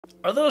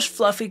Are those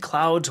fluffy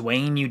clouds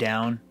weighing you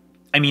down?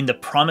 I mean, the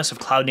promise of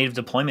cloud-native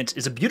deployments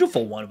is a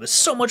beautiful one with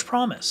so much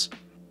promise.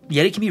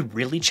 Yet it can be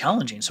really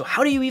challenging, so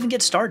how do you even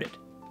get started?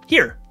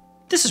 Here,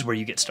 this is where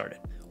you get started.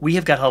 We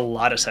have got a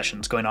lot of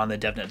sessions going on in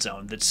the DevNet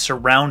Zone that's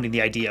surrounding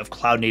the idea of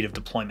cloud-native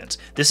deployments.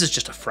 This is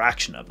just a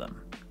fraction of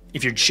them.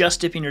 If you're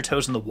just dipping your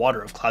toes in the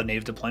water of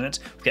cloud-native deployments,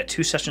 we've got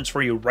 2 sessions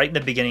for you right in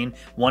the beginning,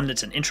 one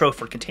that's an intro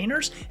for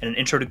containers and an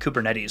intro to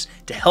Kubernetes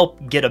to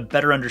help get a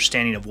better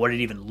understanding of what it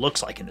even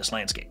looks like in this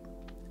landscape.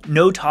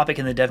 No topic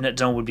in the DevNet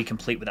Zone would be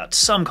complete without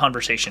some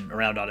conversation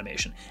around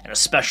automation, and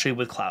especially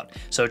with cloud.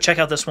 So check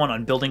out this one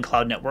on building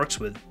cloud networks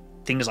with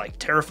things like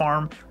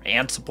Terraform or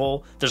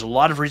Ansible. There's a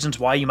lot of reasons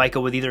why you might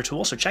go with either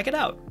tool, so check it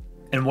out.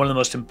 And one of the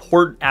most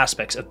important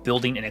aspects of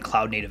building in a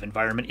cloud-native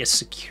environment is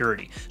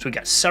security. So we've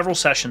got several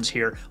sessions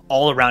here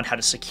all around how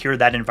to secure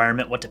that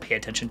environment, what to pay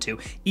attention to,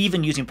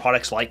 even using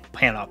products like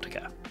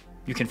Panoptica.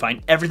 You can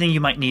find everything you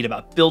might need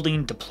about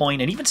building,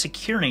 deploying, and even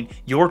securing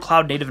your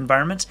cloud-native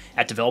environments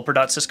at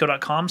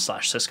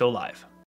developer.cisco.com/Cisco Live.